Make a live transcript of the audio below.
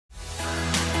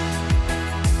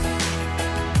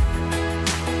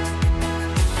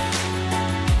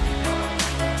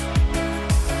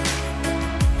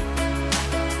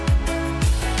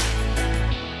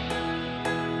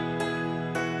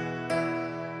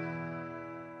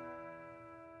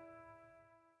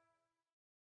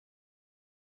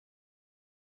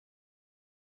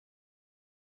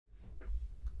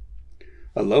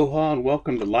Aloha and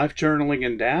welcome to Life Journaling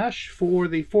and Dash for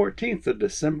the 14th of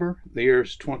December. The year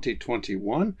is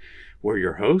 2021. We're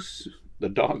your hosts. The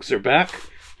dogs are back.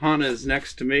 Hana is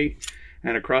next to me,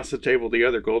 and across the table the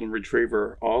other golden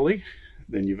retriever, Ollie,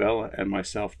 then Uvella, and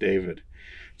myself, David.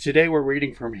 Today we're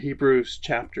reading from Hebrews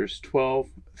chapters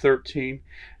 12, 13,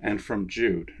 and from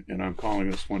Jude, and I'm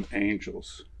calling this one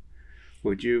Angels.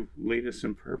 Would you lead us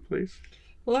in prayer, please?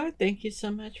 Lord, thank you so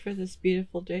much for this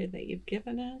beautiful day that you've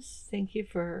given us. Thank you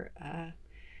for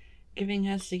giving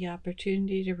us the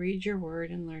opportunity to read your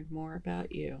word and learn more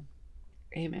about you.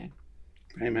 Amen.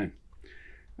 Amen.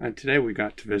 And today we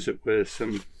got to visit with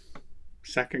some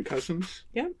second cousins.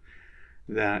 Yep.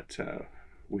 That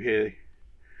we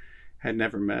had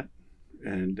never met.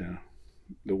 And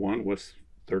the one was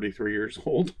 33 years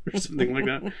old or something like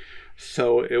that.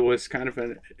 So it was kind of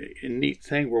a neat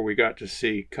thing where we got to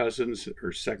see cousins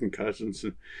or second cousins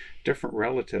and different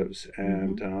relatives.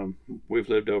 And we've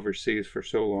lived overseas for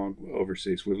so long.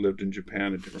 Overseas, we've lived in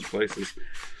Japan and different places.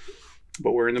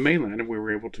 But we're in the mainland and we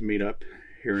were able to meet up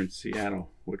here in Seattle,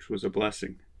 which was a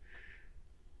blessing.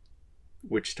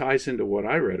 Which ties into what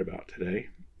I read about today.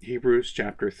 Hebrews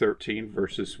chapter 13,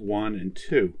 verses 1 and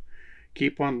 2.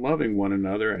 Keep on loving one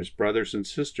another as brothers and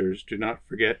sisters. Do not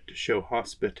forget to show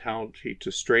hospitality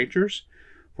to strangers,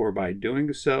 for by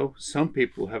doing so, some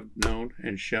people have known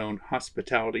and shown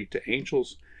hospitality to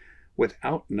angels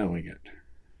without knowing it.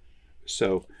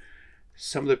 So,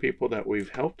 some of the people that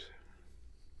we've helped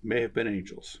may have been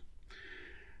angels.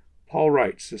 Paul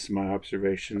writes, this is my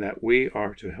observation, that we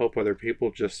are to help other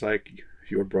people just like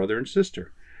your brother and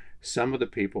sister. Some of the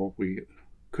people we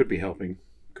could be helping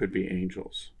could be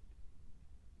angels.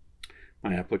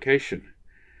 My application.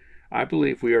 I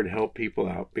believe we are to help people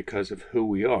out because of who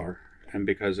we are and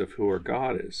because of who our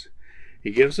God is.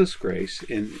 He gives us grace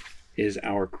and is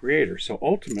our creator. So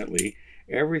ultimately,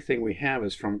 everything we have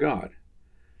is from God.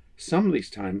 Some of these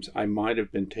times I might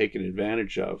have been taken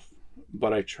advantage of,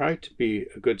 but I try to be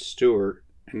a good steward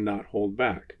and not hold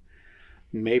back.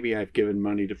 Maybe I've given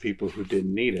money to people who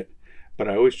didn't need it, but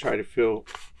I always try to feel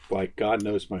like God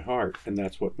knows my heart, and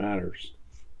that's what matters.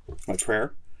 My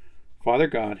prayer? Father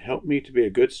God, help me to be a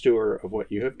good steward of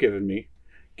what you have given me.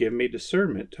 Give me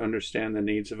discernment to understand the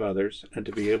needs of others and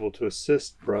to be able to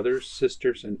assist brothers,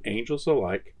 sisters, and angels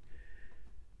alike.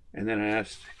 And then I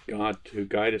ask God to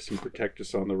guide us and protect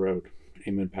us on the road.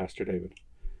 Amen, Pastor David.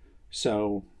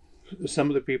 So, some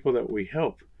of the people that we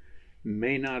help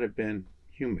may not have been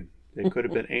human. They could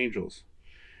have been angels.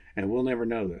 And we'll never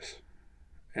know this.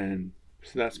 And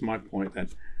so that's my point, that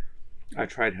I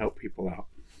try to help people out.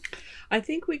 I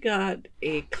think we got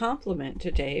a compliment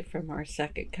today from our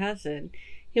second cousin.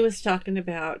 He was talking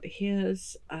about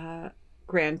his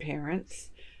grandparents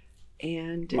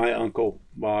and my uncle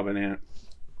Bob and Aunt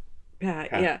Pat.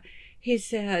 Yeah, he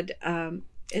said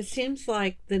it seems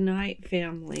like the Knight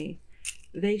family,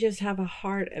 they just have a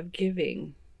heart of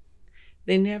giving.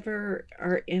 They never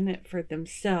are in it for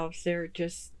themselves.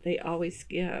 They always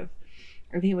give.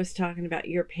 And he was talking about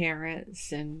your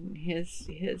parents and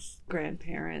his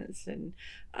grandparents and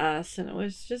us, and it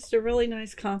was just a really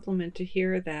nice compliment to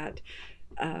hear that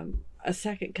a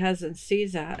second cousin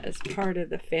sees that as part of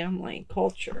the family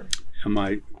culture. And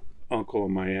my uncle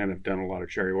and my aunt have done a lot of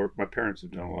charity work. My parents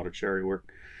have done a lot of charity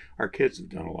work. Our kids have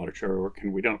done a lot of charity work,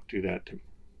 and we don't do that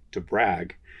to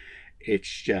brag. It's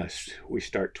just we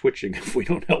start twitching if we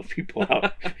don't help people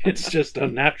out. It's just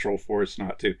unnatural for us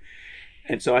not to.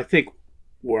 And so I think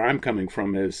where I'm coming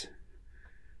from is,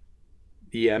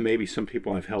 yeah, maybe some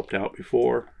people I've helped out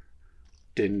before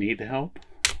didn't need the help,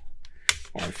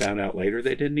 or I found out later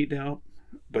they didn't need the help,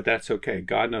 but that's okay.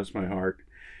 God knows my heart,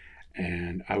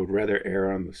 and I would rather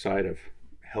err on the side of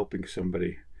helping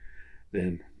somebody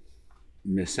than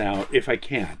miss out if I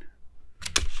can.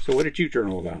 So what did you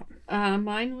journal about?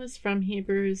 Mine was from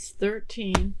Hebrews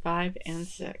 13, 5 and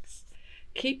 6.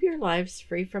 Keep your lives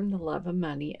free from the love of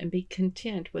money and be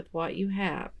content with what you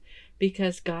have,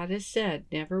 because God has said,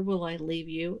 never will I leave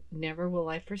you, never will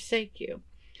I forsake you.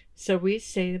 So we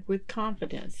say with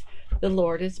confidence, the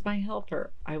Lord is my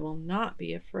helper. I will not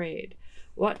be afraid.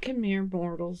 What can mere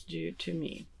mortals do to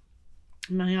me?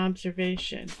 My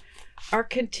observation. Our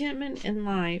contentment in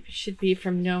life should be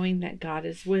from knowing that God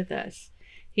is with us.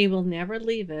 He will never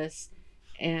leave us,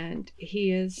 and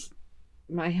He is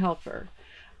my helper.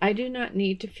 I do not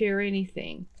need to fear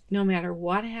anything. No matter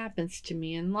what happens to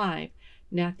me in life,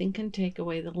 nothing can take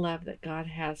away the love that God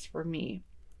has for me.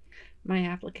 My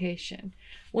application.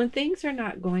 When things are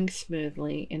not going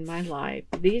smoothly in my life,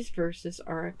 these verses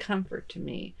are a comfort to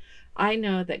me. I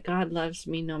know that God loves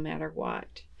me no matter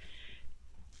what.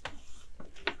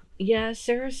 Yes,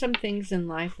 there are some things in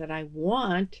life that I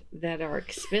want that are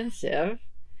expensive.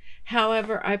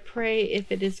 However, I pray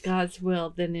if it is God's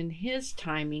will, then in His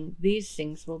timing, these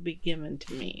things will be given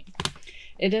to me.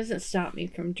 It doesn't stop me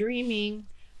from dreaming,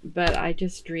 but I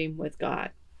just dream with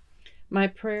God. My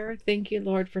prayer, thank you,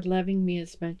 Lord, for loving me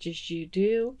as much as you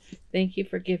do. Thank you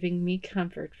for giving me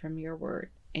comfort from your word.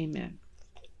 Amen.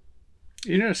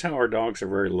 You notice how our dogs are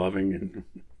very loving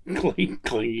and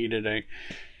clingy today?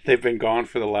 They've been gone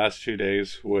for the last 2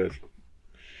 days with...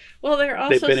 Well, they're also...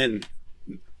 They've been in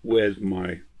with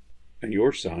my and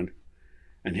your son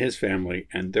and his family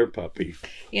and their puppy.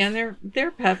 Yeah, and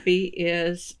their puppy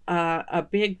is a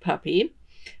big puppy,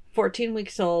 14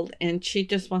 weeks old, and she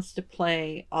just wants to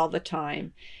play all the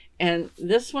time. And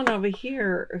this one over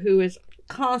here, who is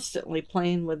constantly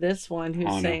playing with this one,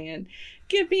 who's saying,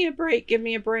 give me a break,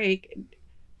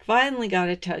 finally got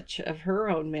a touch of her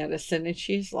own medicine, and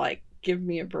she's like, give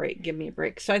me a break, give me a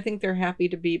break. So I think they're happy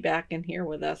to be back in here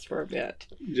with us for a bit.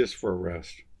 Just for a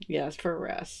rest. Yes, for a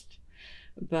rest.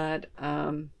 But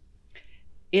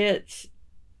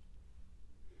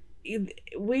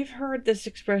we've heard this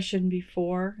expression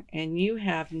before, and you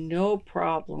have no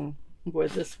problem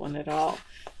with this one at all.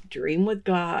 Dream with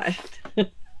God.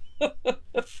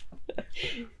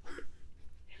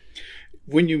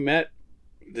 When you met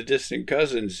the distant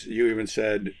cousins, you even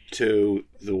said to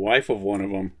the wife of one of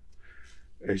them,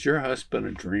 is your husband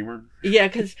a dreamer? Yeah,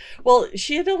 because, well,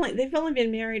 they've only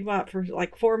been married, for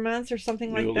like 4 months or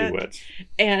something like that? Newlyweds.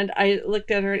 And I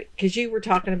looked at her, because you were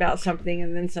talking about something,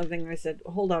 and then something, I said,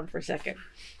 hold on for a second.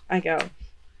 I go,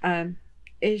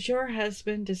 is your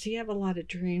husband, does he have a lot of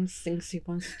dreams, things he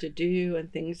wants to do,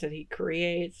 and things that he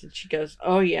creates? And she goes,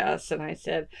 oh, yes. And I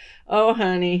said, oh,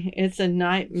 honey, it's a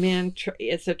nightman,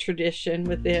 it's a tradition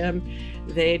with them.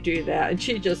 They do that. And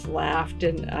she just laughed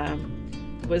and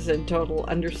was in total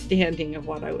understanding of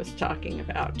what I was talking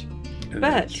about. And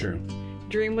but that's true.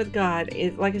 Dream with God,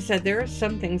 like I said, there are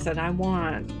some things that I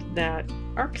want that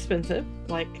are expensive,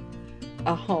 like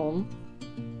a home,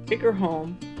 bigger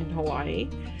home in Hawaii.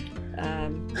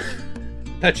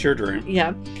 That's your dream.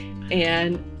 Yeah.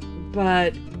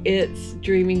 But it's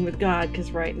dreaming with God,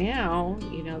 because right now,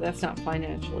 that's not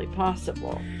financially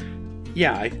possible.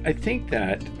 Yeah, I think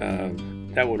that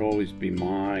that would always be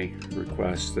my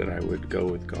request, that I would go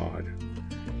with God,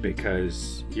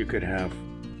 because you could have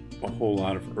a whole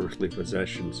lot of earthly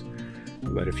possessions,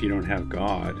 but if you don't have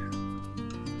God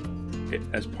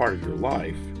as part of your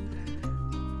life,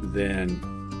 then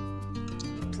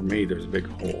for me there's a big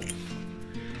hole.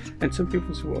 And some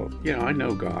people say, well, I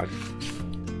know God.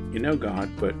 You know God,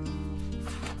 but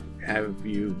have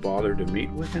you bothered to meet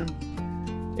with Him?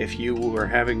 If you were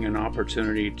having an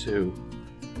opportunity to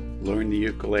learn the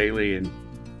ukulele and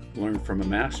learn from a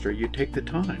master, you take the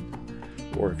time.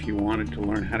 Or if you wanted to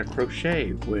learn how to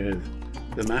crochet with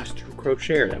the master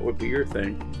crocheter, that would be your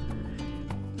thing,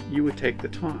 you would take the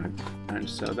time. And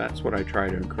so that's what I try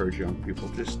to encourage young people,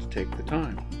 just to take the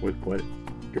time with what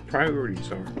your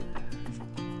priorities are.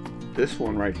 This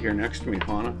one right here next to me,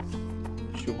 Hannah,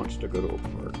 she wants to go to a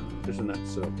park. Isn't that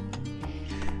so?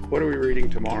 What are we reading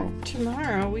tomorrow?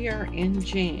 Tomorrow we are in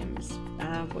James.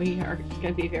 It's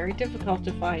going to be very difficult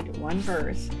to find one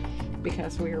verse,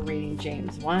 because we are reading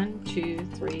James 1, 2,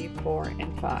 3, 4,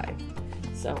 and 5.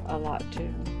 So a lot to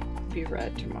be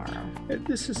read tomorrow.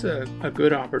 This is a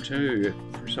good opportunity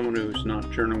for someone who's not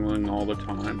journaling all the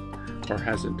time, or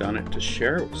hasn't done it, to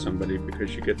share it with somebody,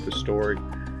 because you get the story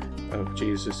of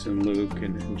Jesus and Luke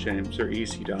and James. They're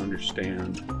easy to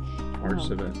understand parts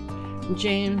of it.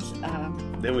 James.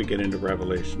 Then we get into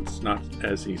Revelation. It's not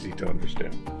as easy to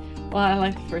understand. Well, I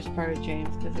like the first part of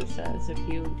James, because it says, if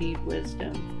you need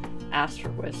wisdom, ask for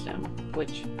wisdom,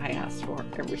 which I ask for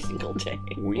every single day.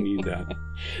 We need that.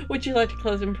 Would you like to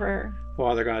close in prayer?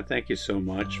 Father God, thank you so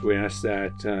much. We ask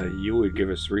that you would give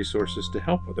us resources to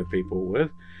help other people with.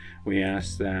 We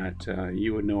ask that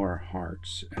you would know our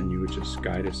hearts, and you would just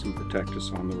guide us and protect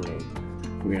us on the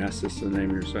road. We ask this in the name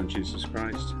of your Son, Jesus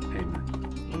Christ. Amen.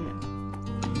 Amen.